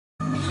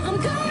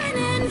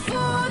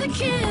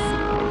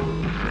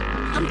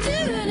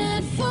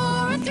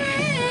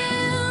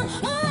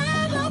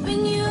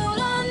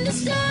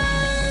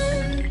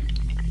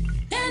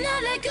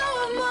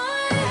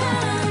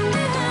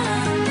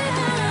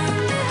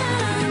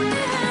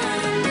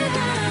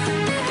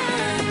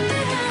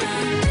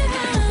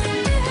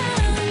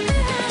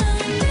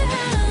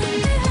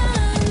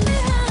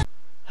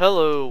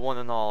Hello one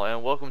and all,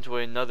 and welcome to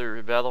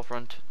another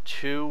Battlefront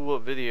 2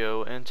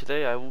 video, and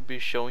today I will be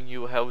showing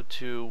you how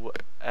to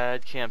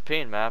add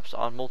campaign maps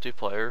on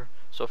multiplayer.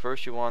 So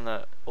first you want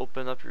to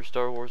open up your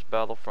Star Wars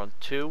Battlefront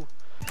 2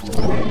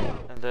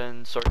 and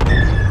then start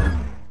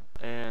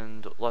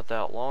and let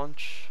that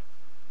launch.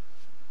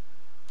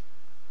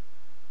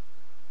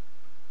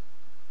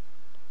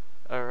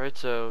 Alright,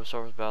 so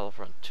Star Wars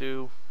Battlefront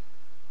 2.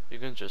 You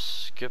can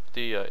just skip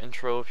the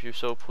intro if you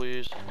so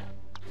please.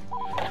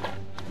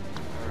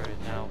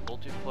 Alright, now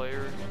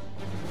multiplayer,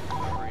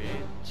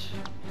 create,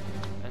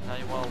 and now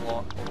you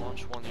want to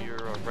launch one of your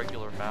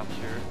regular maps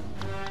here.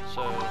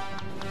 So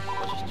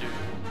let's just do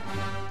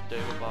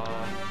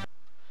Dagobah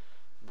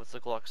with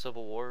the Glock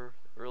Civil War.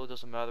 It really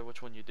doesn't matter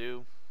which one you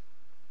do.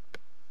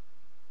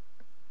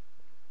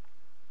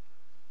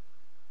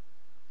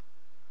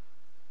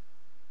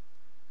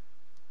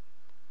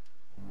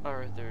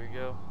 Alright, there you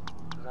go.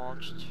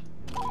 Launched.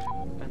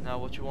 And now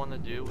what you want to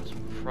do is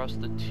press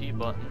the T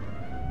button,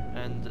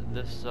 and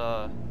this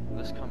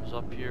comes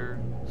up here.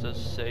 It says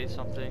say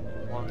something.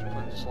 You want to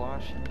put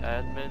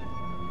 /admin/add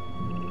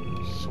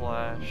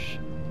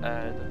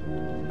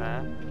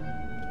map,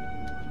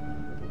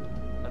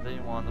 and then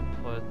you want to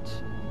put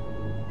it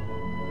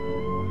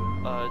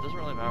doesn't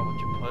really matter what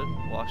you put.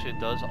 Well, actually it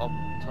does. I'll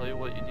tell you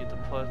what you need to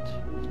put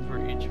for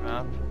each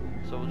map.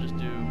 So we'll just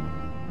do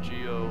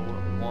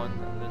Geo1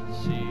 then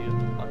C_C.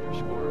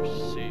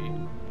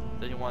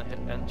 Then you want to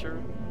hit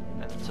enter,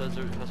 and it says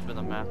there has been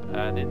a map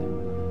added.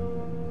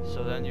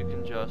 So then you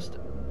can just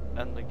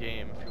end the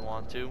game if you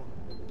want to.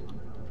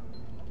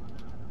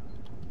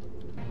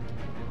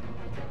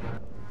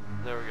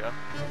 There we go.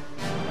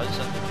 I just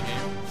ended the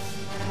game.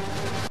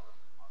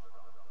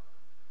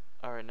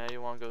 Alright, now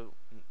you want to go.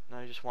 Now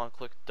you just want to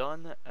click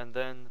done, and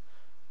then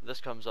this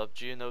comes up,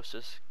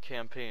 Geonosis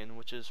campaign,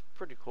 which is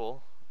pretty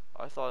cool.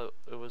 I thought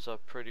it was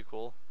pretty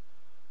cool.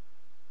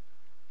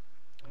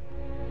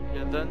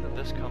 Yeah, then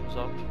this comes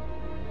up.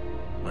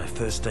 My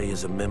first day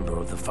as a member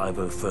of the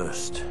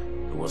 501st.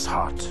 It was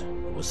hot,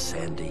 it was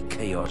sandy,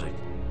 chaotic.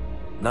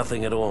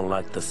 Nothing at all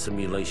like the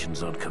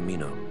simulations on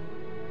Kamino.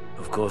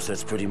 Of course,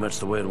 that's pretty much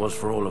the way it was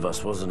for all of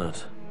us, wasn't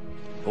it?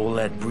 All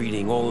that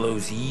breeding, all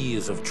those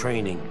years of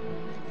training.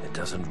 It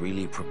doesn't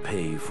really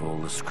prepare you for all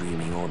the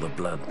screaming or the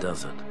blood,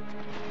 does it?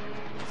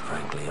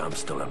 Frankly, I'm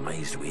still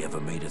amazed we ever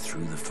made it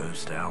through the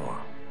first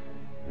hour.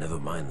 Never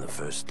mind the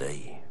first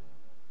day.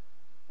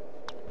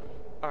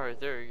 Alright,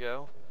 there you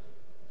go.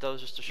 That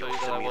was just to show you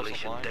that I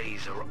wasn't lying.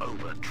 Days are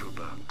over,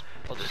 Trooper.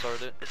 I'll just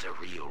start it. It's a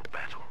real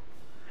battle.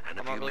 And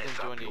I'm not really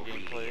going to do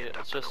any gameplay,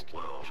 it's just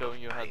showing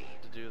you how to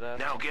do that.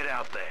 Now get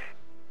out there.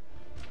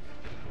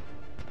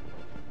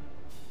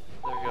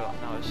 There you go,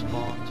 now I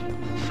spawned.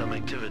 Some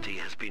activity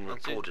has been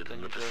reported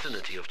in the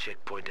vicinity of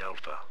Checkpoint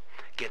Alpha.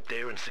 Get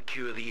there and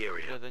secure the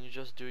area. Yeah, then you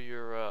just do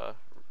your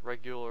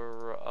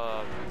regular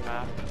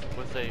map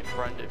with a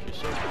friend if you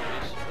so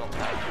please. You don't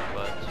have to,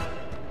 but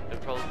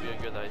it'd probably be a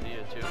good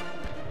idea too,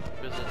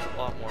 because it's a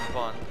lot more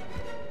fun.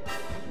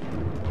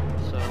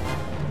 So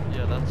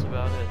yeah, that's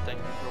about it. Thank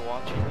you for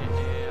watching, and